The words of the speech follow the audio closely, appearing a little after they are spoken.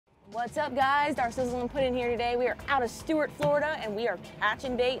What's up, guys? Darcizzle and Puddin here today. We are out of Stuart, Florida, and we are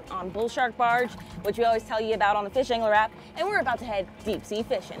catching bait on bull shark barge, which we always tell you about on the Fish Angler app, and we're about to head deep sea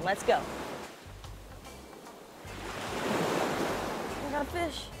fishing. Let's go. We got a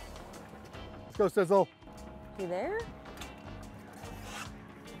fish. Let's go, Sizzle. You there?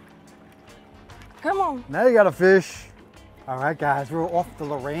 Come on. Now you got a fish. All right, guys, we're off the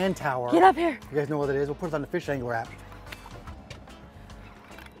Lantana Tower. Get up here. You guys know what it is. We'll put it on the Fish Angler app.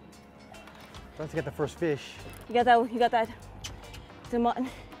 Let's get the first fish. You got that, the mutton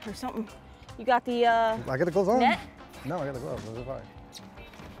or something. You got the I got the gloves on? net? No, I got the gloves. Those are fine.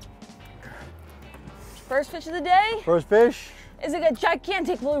 First fish of the day First fish. is a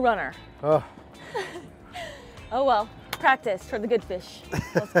gigantic blue runner. Oh. Oh well, practice for the good fish.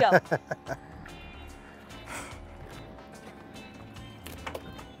 Let's go.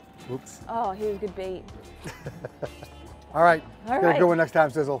 Oops. Oh, he was good bait. All right, All get a right. good one next time,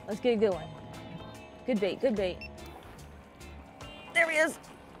 Sizzle. Let's get a good one. Good bait, good bait. There he is.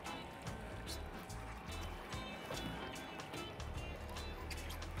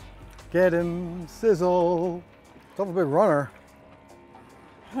 Get him, Sizzle. It's a big runner.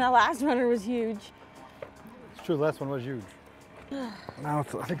 That last runner was huge. It's true, the last one was huge. Now I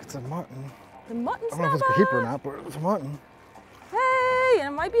think it's a mutton. The mutton I don't know if it's a keeper or not, but it's a mutton. Hey, and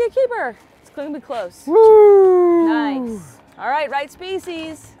it might be a keeper. It's going to be close. Woo! Nice. All right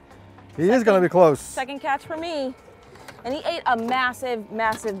species. He is going to be close. Second catch for me. And he ate a massive,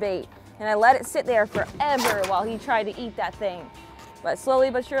 massive bait. And I let it sit there forever while he tried to eat that thing. But slowly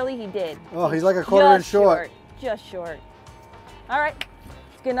but surely he did. Oh, he's like a quarter inch short. Just short. All right,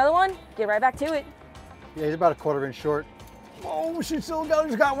 let's get another one. Get right back to it. Yeah, he's about a quarter inch short. Oh, she still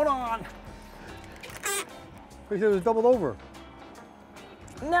got one on. He said it was doubled over.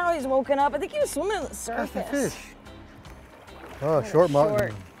 Now he's woken up. I think he was swimming on the surface. That's the fish. Oh, short mutton.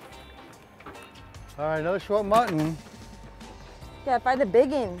 Short. All right, another short mutton. Yeah, find the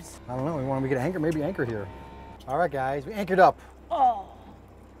big uns. I don't know, we want to get an anchor, maybe anchor here. All right, guys, we anchored up. Oh,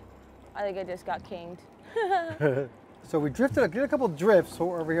 I think I just got kinged. So we did a couple of drifts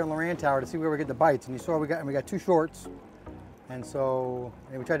over here on Lantana Tower to see where we get the bites, and you saw we got two shorts, and so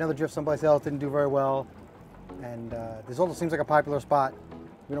we tried another drift someplace else, didn't do very well, and this also seems like a popular spot.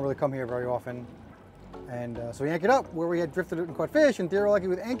 We don't really come here very often, and so we anchored up where we had drifted and caught fish, and theoretically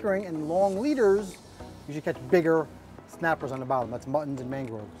with anchoring and long leaders, you should catch bigger snappers on the bottom. That's muttons and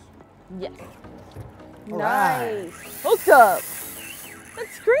mangroves. Yes. All Nice. right. Hooked up.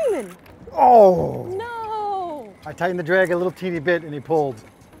 That's screaming. Oh! No. I tightened the drag a little teeny bit and he pulled.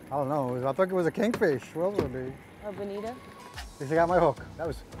 I don't know, I thought it was a kingfish. What else would it be? Or bonita. At least I got my hook.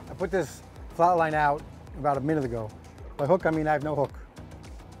 I put this flat line out about a minute ago. By hook, I mean I have no hook.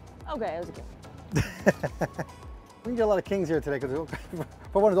 Okay, it was a king. We can get a lot of kings here today because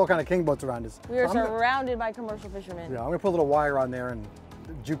for one, there's all kind of king boats around us. We are surrounded by commercial fishermen. Yeah, I'm gonna put a little wire on there and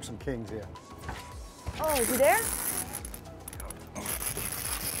juke some kings here. Oh, is he there?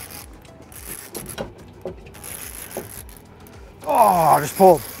 Oh, I just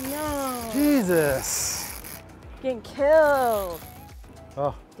pulled. No. Jesus. Getting killed.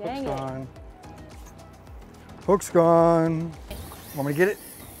 Oh, Dang hook's it. gone. Hook's gone. Want me to get it?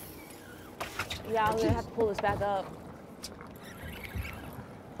 Yeah, I'm gonna have to pull this back up.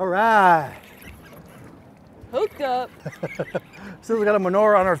 All right. Hooked up. Still we got a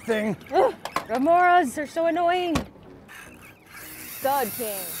menorah on our thing. Ugh, remoras, they're so annoying. Stud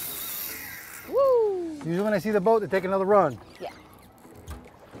king. Woo. Usually when I see the boat, they take another run. Yeah.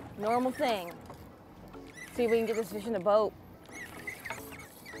 Normal thing. See if we can get this fish in the boat.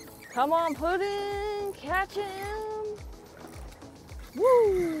 Come on, Puddin, catch him.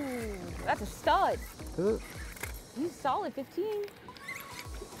 Woo! That's a stud. Is it? He's solid 15.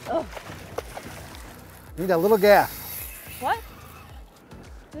 Oh, You need that little gaff. what?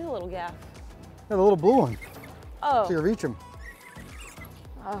 There's a little gaff. Yeah, the little blue one. Oh, So you reach him.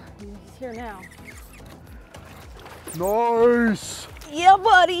 oh, he's here now. Nice. Yeah,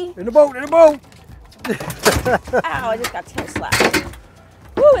 buddy. In the boat, in the boat. Ow, I just got tail slapped.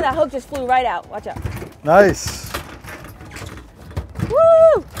 Woo, and that hook just flew right out. Watch out. Nice.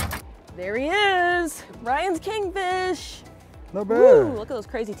 Woo! There he is. Ryan's kingfish. Not bad. Woo, look at those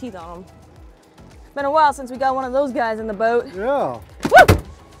crazy teeth on him. It's been a while since we got one of those guys in the boat. Yeah. Woo!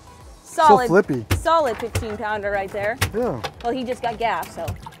 Solid, So flippy. solid 15-pounder right there. Yeah. Well, he just got gassed, so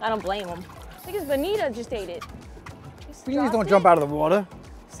I don't blame him. I think his bonita just ate it. Just Please dropped don't it. jump out of the water.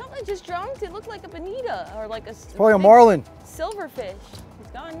 Something just jumped. It looked like a bonita or like a Probably a big marlin. silverfish.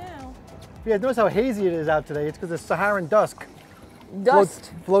 He's gone now. Yeah, notice how hazy it is out today. It's because the Saharan dusk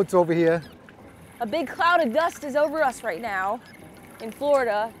Dust. floats over here. A big cloud of dust is over us right now in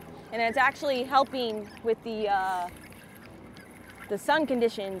Florida. And it's actually helping with the sun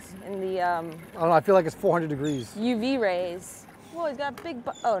conditions and the I don't know, I feel like it's 400 degrees. UV rays. Whoa, he's got a big,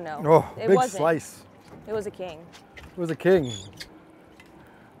 oh no. Oh, it big wasn't. slice. It was a king. It was a king.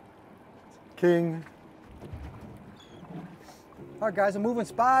 King. All right, guys, I'm moving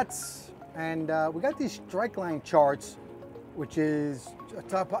spots, and we got these strike line charts, which is it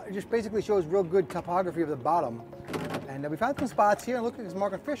just basically shows real good topography of the bottom. And we found some spots here, and look at this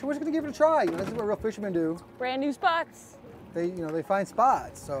marking fish. We're just gonna give it a try. You know, this is what real fishermen do. Brand new spots. They find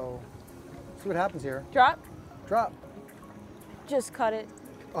spots. So see what happens here. Drop. Drop. Just cut it.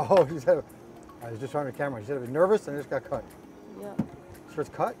 Oh, I was just trying the camera. He said he was nervous and it just got cut. Yep. Sure, it's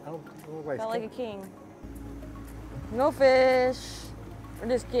cut. I don't know why. Felt like a king. No fish. We're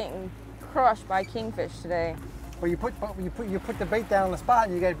just getting crushed by kingfish today. Well, you put the bait down on the spot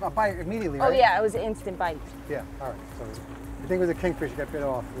and you get a bite immediately, right? Oh yeah, it was an instant bite. Yeah. All right. So I think it was a kingfish that got bit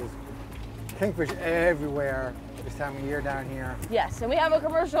off. There's kingfish everywhere this time of year down here. Yes, and we have a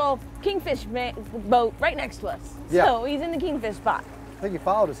commercial kingfish boat right next to us. Yeah. So he's in the kingfish spot. I think he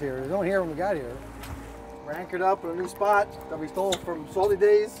followed us here. There's no one here when we got here. We're anchored up in a new spot that we stole from Salty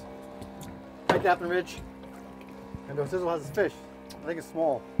Days. Hi, Captain Rich. And Darcizzle has his fish. I think it's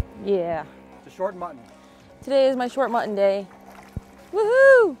small. Yeah. It's a short mutton. Today is my short mutton day.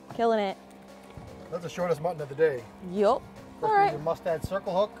 Woohoo! Killing it. That's the shortest mutton of the day. Yup. All right. You must add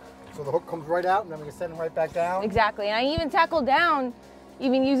circle hook, so the hook comes right out, and then we can send him right back down. Exactly. And I even tackled down,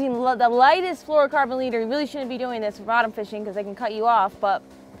 even using the lightest fluorocarbon leader. You really shouldn't be doing this for bottom fishing because they can cut you off. But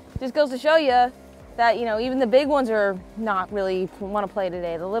just goes to show you that, you know, even the big ones are not really want to play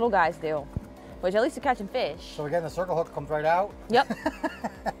today. The little guys do, which at least they're catching fish. So again, the circle hook comes right out. Yep.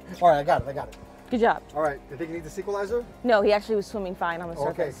 All right, I got it. Good job. All right, you think you need the sequelizer? No, he actually was swimming fine on the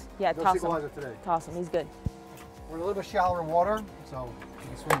surface. Okay. Yeah, No toss him. sequelizer today. Toss him. He's good. We're in a little bit shallower water, so you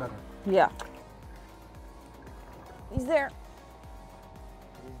can swim better. Yeah. He's there.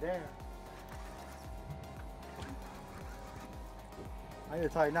 He's there. I need to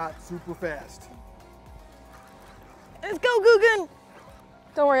tie a knot super fast. Let's go, Guggen.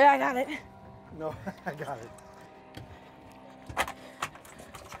 Don't worry, I got it. No, I got it.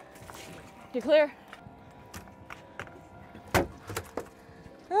 You clear?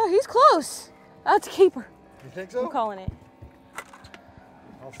 Oh, he's close. That's a keeper. You think so? I'm calling it.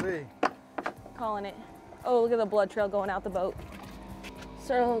 I'll see. Calling it. Oh, look at the blood trail going out the boat.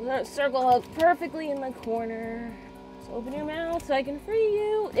 Circle hook perfectly in the corner. So open your mouth so I can free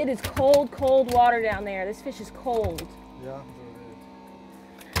you. It is cold, cold water down there. This fish is cold. Yeah.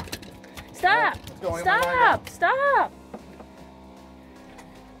 Stop! Right, stop! Stop!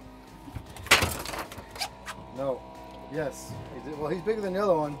 No. Yes. Well, he's bigger than the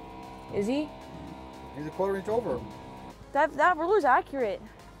other one. Is he? He's a 1/4 inch over. That ruler's accurate.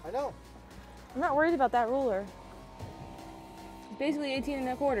 I know. I'm not worried about that ruler. It's basically 18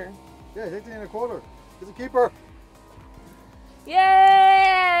 1/4. Yeah, he's 18 1/4. He's a keeper.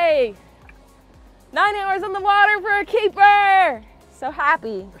 Yay! 9 hours on the water for a keeper! So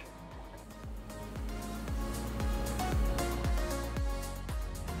happy.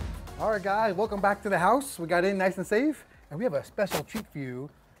 All right, guys, welcome back to the house. We got in nice and safe, and we have a special treat for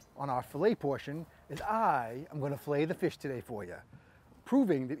you on our fillet portion. I am going to fillet the fish today for you,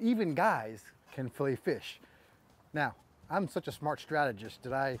 proving that even guys can fillet fish. Now, I'm such a smart strategist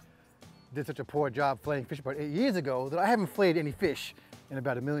that I did such a poor job filleting fish about 8 years ago that I haven't filleted any fish in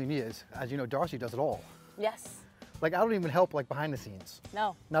about 1,000,000 years. As you know, Darcy does it all. Yes. Like, I don't even help like behind the scenes.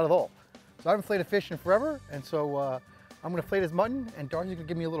 No. Not at all. So I haven't filleted fish in forever, and so I'm gonna fillet this mutton, and Darcy's gonna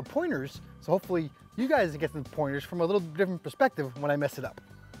give me a little pointers, so hopefully you guys get some pointers from a little different perspective when I mess it up.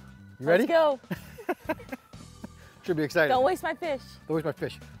 You ready? Let's go. Should be exciting. Don't waste my fish. Don't waste my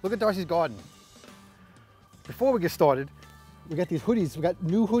fish. Look at Darcy's garden. Before we get started, we got these hoodies. We got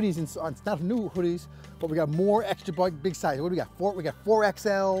new hoodies, it's not new hoodies, but we got more extra big size. What do we got? We got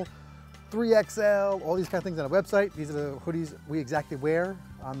 4XL, 3XL, all these kind of things on our website. These are the hoodies we exactly wear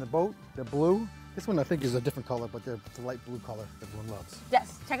on the boat. They're blue. This one I think is a different color, but they're the light blue color everyone loves.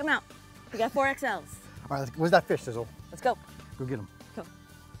 Yes, check them out. We got 4XLs. All right, where's that fish, Sizzle? Let's go. Go get him. Go.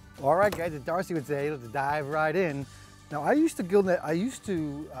 All right, guys, as Darcy would say, let's dive right in. Now, I used to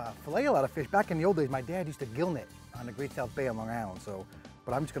fillet a lot of fish. Back in the old days, my dad used to gill net on the Great South Bay on Long Island,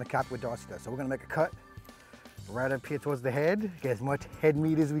 but I'm just gonna copy what Darcy does. So we're gonna make a cut right up here towards the head, get as much head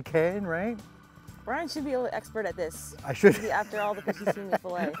meat as we can, right? Brian should be an expert at this. I should. After all the fish he's seen me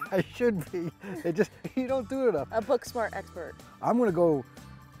fillet. I should be. You don't do it enough. A book smart expert. I'm gonna go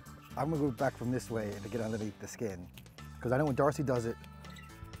back from this way to get underneath the skin, because I know when Darcy does it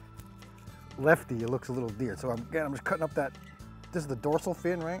lefty, it looks a little weird. So I'm just cutting up that. This is the dorsal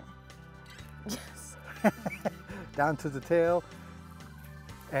fin, right? Yes. Down to the tail.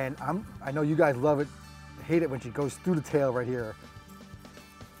 And I know you guys love it, hate it when she goes through the tail right here.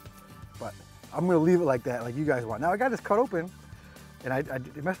 But I'm gonna leave it like that, like you guys want. Now I got this cut open, and I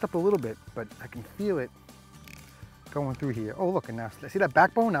messed up a little bit, but I can feel it going through here. Oh, look, and now, see that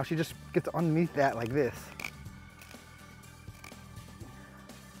backbone? Now she just gets underneath that like this.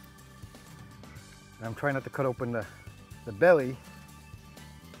 And I'm trying not to cut open the belly.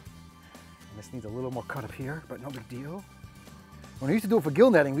 And this needs a little more cut up here, but no big deal. When I used to do it for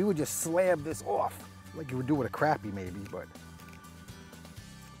gill netting, we would just slab this off, like you would do with a crappie maybe, but.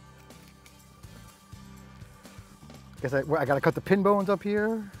 Guess I gotta cut the pin bones up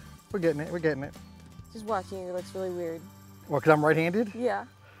here. We're getting it, we're getting it. Just watching it looks really weird. Well, because I'm right-handed? Yeah.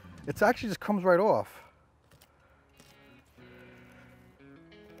 It actually just comes right off.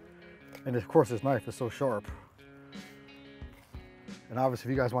 And of course this knife is so sharp. And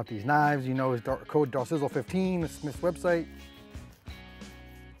obviously if you guys want these knives, you know, it's code Darcizzle 15, it's Smith's website.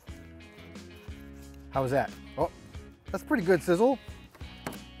 How was that? Oh, that's pretty good, Sizzle.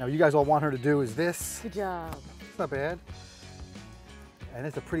 Now what you guys all want her to do is this. Good job. It's not bad. And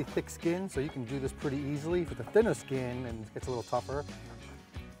it's a pretty thick skin, so you can do this pretty easily. With the thinner skin, and it gets a little tougher.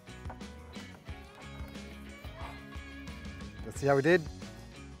 Let's see how we did.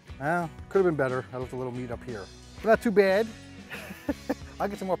 Well, could have been better. I left a little meat up here. But not too bad. I'll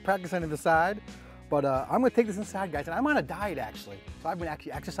get some more practice on the side. But I'm gonna take this inside, guys, and I'm on a diet actually. So I've been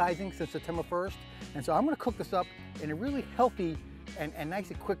actually exercising since September 1st. And so I'm gonna cook this up in a really healthy and nice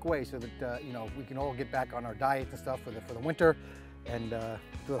and quick way so that you know, we can all get back on our diets and stuff for the winter and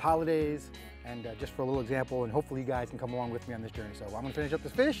through the holidays, and just for a little example, and hopefully you guys can come along with me on this journey. So I'm gonna finish up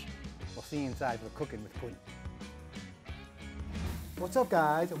this fish. We'll see you inside for the cooking with Puddin. What's up,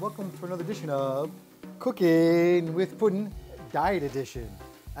 guys, and welcome to another edition of Cooking with Puddin, Diet Edition.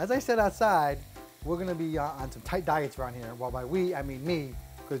 As I said outside, we're gonna be on some tight diets around here. Well, by we, I mean me,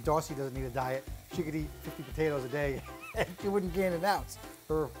 because Darcy doesn't need a diet. She could eat 50 potatoes a day and she wouldn't gain an ounce.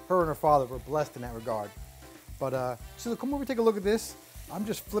 Her and her father were blessed in that regard. But so come over and take a look at this. I'm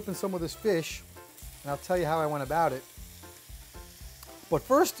just flipping some of this fish, and I'll tell you how I went about it. But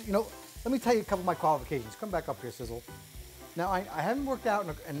first, you know, let me tell you a couple of my qualifications. Come back up here, Sizzle. Now, I haven't worked out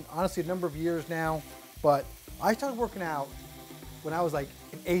in honestly a number of years now, but I started working out when I was like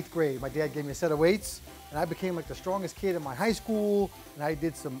in 8th grade. My dad gave me a set of weights, and I became like the strongest kid in my high school, and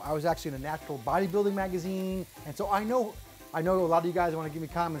I was actually in a natural bodybuilding magazine, and so I know a lot of you guys want to give me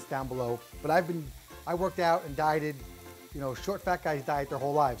comments down below, but I worked out and dieted, you know, short fat guys diet their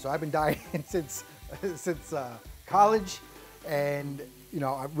whole lives. So I've been dieting since college, and you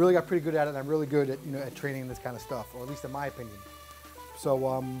know, I really got pretty good at it. And I'm really good at, you know, at training this kind of stuff, or at least in my opinion. So,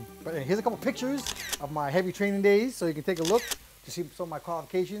 but here's a couple pictures of my heavy training days, so you can take a look to see some of my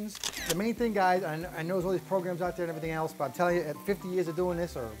qualifications. The main thing, guys, I know there's all these programs out there and everything else, but I'm telling you, at 50 years of doing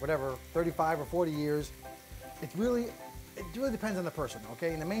this, or whatever, 35 or 40 years, it really depends on the person,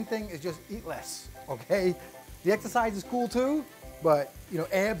 okay? And the main thing is just eat less, okay? The exercise is cool too, but you know,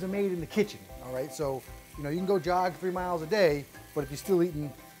 abs are made in the kitchen, all right? So, you know, you can go jog 3 miles a day, but if you're still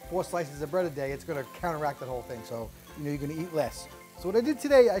eating 4 slices of bread a day, it's gonna counteract that whole thing. So, you know, you're gonna eat less. So what I did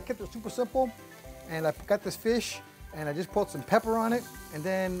today, I kept it super simple, and I got this fish, and I just put some pepper on it, and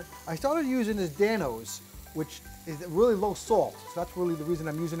then I started using this Danos, which is really low salt. So that's really the reason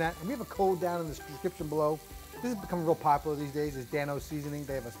I'm using that. And we have a code down in the description below. This is becoming real popular these days, is Danos seasoning.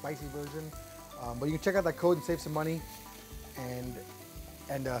 They have a spicy version. But you can check out that code and save some money.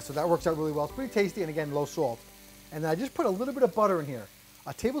 And so that works out really well. It's pretty tasty, and again, low salt. And then I just put a little bit of butter in here.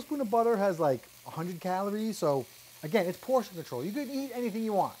 A tablespoon of butter has like 100 calories. So again, it's portion control. You can eat anything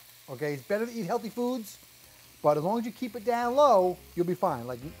you want, okay? It's better to eat healthy foods, but as long as you keep it down low, you'll be fine.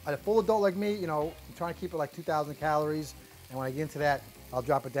 Like a full adult like me, you know, I'm trying to keep it like 2,000 calories. And when I get into that, I'll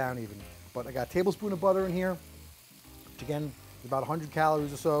drop it down even. But I got a tablespoon of butter in here, which again, is about 100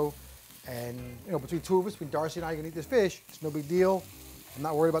 calories or so. And you know, between two of us, between Darcy and I, can eat this fish. It's no big deal. I'm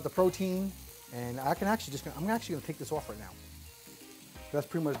not worried about the protein. And I'm actually gonna take this off right now. That's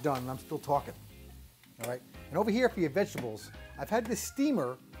pretty much done, and I'm still talking. All right. And over here for your vegetables, I've had this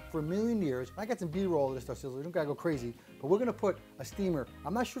steamer for a million years. I got some B-roll of this stuff, so you don't gotta go crazy. But we're gonna put a steamer.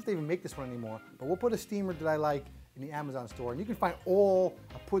 I'm not sure if they even make this one anymore, but we'll put a steamer that I like in the Amazon store. And you can find all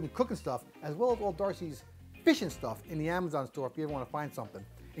of Puddin cooking stuff, as well as all Darcy's fishing stuff in the Amazon store if you ever wanna find something,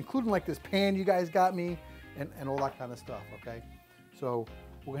 including like this pan you guys got me and all that kind of stuff, okay? So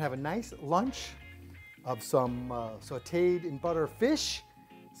we're gonna have a nice lunch of some sauteed in butter fish,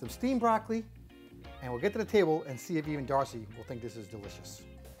 some steamed broccoli, and we'll get to the table and see if even Darcy will think this is delicious.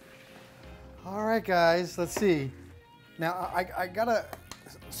 All right, guys, let's see. Now, I gotta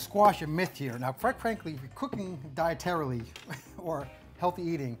squash a myth here. Now, quite frankly, if you're cooking dietarily or healthy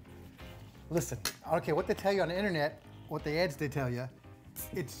eating, listen, I don't care what they tell you on the internet, what the ads they tell you,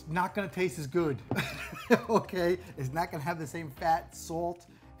 it's not gonna taste as good, okay? It's not gonna have the same fat, salt,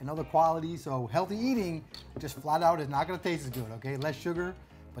 and other qualities. So healthy eating, just flat out, is not gonna taste as good, okay? Less sugar,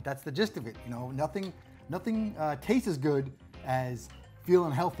 but that's the gist of it. You know, nothing tastes as good as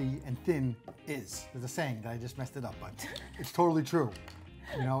feeling healthy and thin is. There's a saying that I just messed it up, but it's totally true.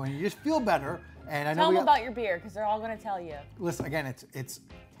 You know, and you just feel better. And I know tell them about your beer, because they're all gonna tell you. Listen, again, it's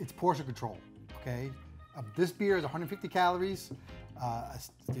portion control, okay? This beer is 150 calories.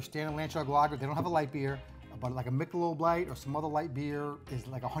 Your standard Lantana lager, they don't have a light beer, but like a Michelob Light or some other light beer is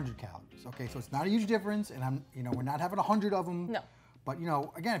like 100 calories. Okay, so it's not a huge difference, and we're not having 100 of them. No. But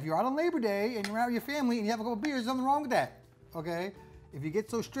again, if you're out on Labor Day and you're out with your family and you have a couple beers, there's nothing wrong with that. Okay, if you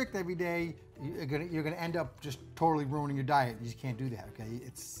get so strict every day, you're gonna end up just totally ruining your diet. You just can't do that. Okay,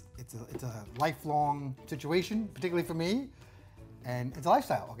 it's a lifelong situation, particularly for me, and it's a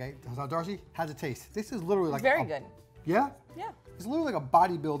lifestyle. Okay, so Darcy, how's it taste? This is literally like very good. Yeah? Yeah. It's literally like a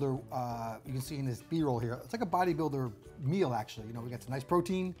bodybuilder, you can see in this B-roll here. It's like a bodybuilder meal, actually. We got some nice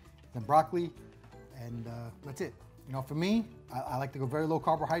protein, then broccoli, and that's it. For me, I like to go very low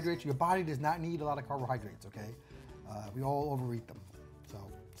carbohydrates. Your body does not need a lot of carbohydrates, okay? We all overeat them. So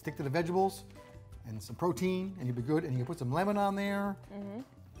stick to the vegetables and some protein, and you'll be good. And you can put some lemon on there,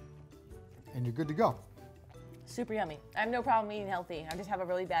 and you're good to go. Super yummy. I have no problem eating healthy. I just have a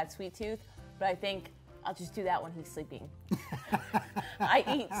really bad sweet tooth, but I think I'll just do that when he's sleeping. I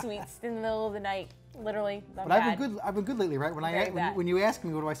eat sweets in the middle of the night, literally. But I've been good lately, right? When you ask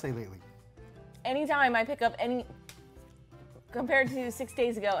me, what do I say lately? Anytime I pick up any, compared to 6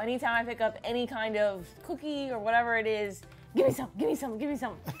 days ago, anytime I pick up any kind of cookie or whatever it is, give me some, give me some, give me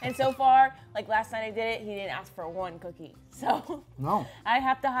some. And so far, like last night I did it, he didn't ask for one cookie. So no, I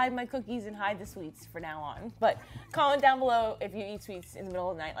have to hide my cookies and hide the sweets for now on. But comment down below if you eat sweets in the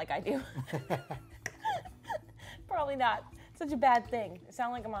middle of the night like I do. Probably not. Such a bad thing. I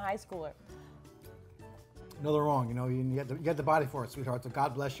sound like I'm a high schooler. No, they're wrong. You got the body for it, sweetheart. So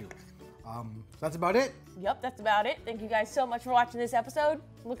God bless you. So that's about it. Yep, that's about it. Thank you guys so much for watching this episode.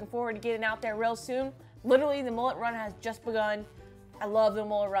 Looking forward to getting out there real soon. Literally, the mullet run has just begun. I love the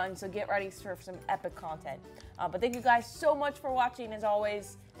mullet run, so get ready for some epic content. But thank you guys so much for watching, as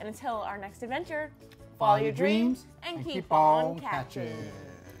always. And until our next adventure, follow your dreams and keep on catching.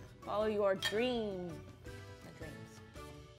 Follow your dreams.